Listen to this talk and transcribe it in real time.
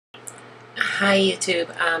Hi YouTube,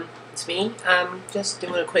 it's me. Just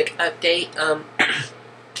doing a quick update.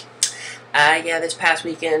 Yeah, this past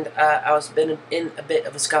weekend, I was been in a bit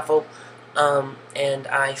of a scuffle, and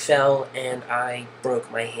I fell and I broke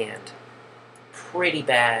my hand. Pretty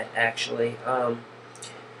bad, actually.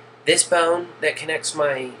 This bone that connects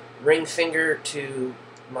my ring finger to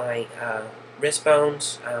my wrist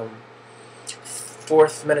bones,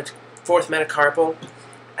 fourth metacarpal,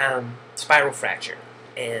 spiral fracture,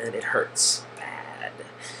 and it hurts bad.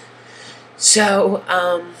 So,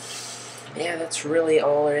 yeah, that's really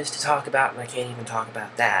all there is to talk about, and I can't even talk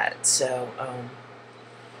about that. So,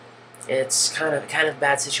 it's kind of a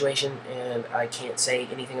bad situation, and I can't say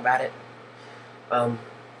anything about it. Um,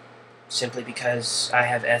 Simply because I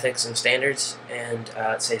have ethics and standards, and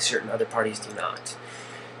say certain other parties do not.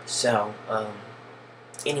 So,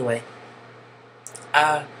 anyway,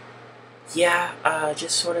 uh, yeah,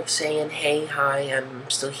 just sort of saying, hey, hi, I'm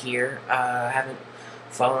still here. I haven't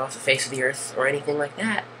fallen off the face of the earth or anything like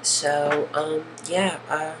that. So, yeah,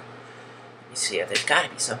 let me see, there's got to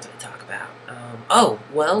be something to talk about. Oh,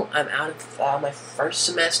 well, I'm out of my first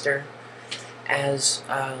semester as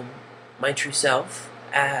my true self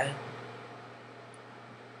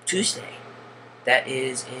Tuesday. That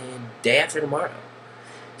is in day after tomorrow.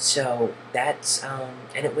 So that's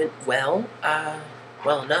and it went well,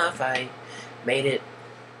 well enough. I made it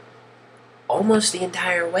almost the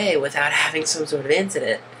entire way without having some sort of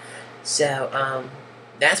incident. So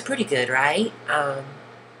that's pretty good, right?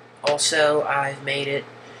 Also, I've made it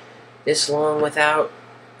this long without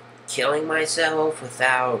killing myself,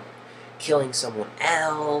 without killing someone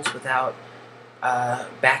else, without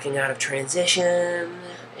backing out of transition,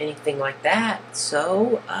 anything like that.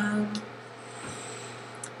 So,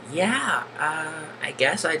 yeah, I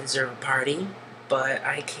guess I deserve a party, but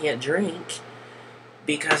I can't drink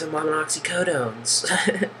because I'm on oxycodones.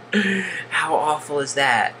 How awful is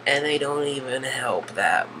that? And they don't even help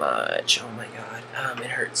that much. Oh my god, it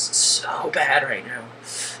hurts so bad right now.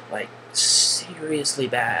 Like, seriously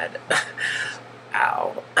bad.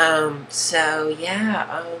 Ow. So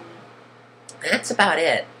yeah, that's about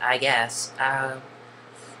it, I guess.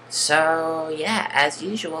 So yeah, as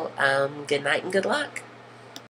usual, good night and good luck.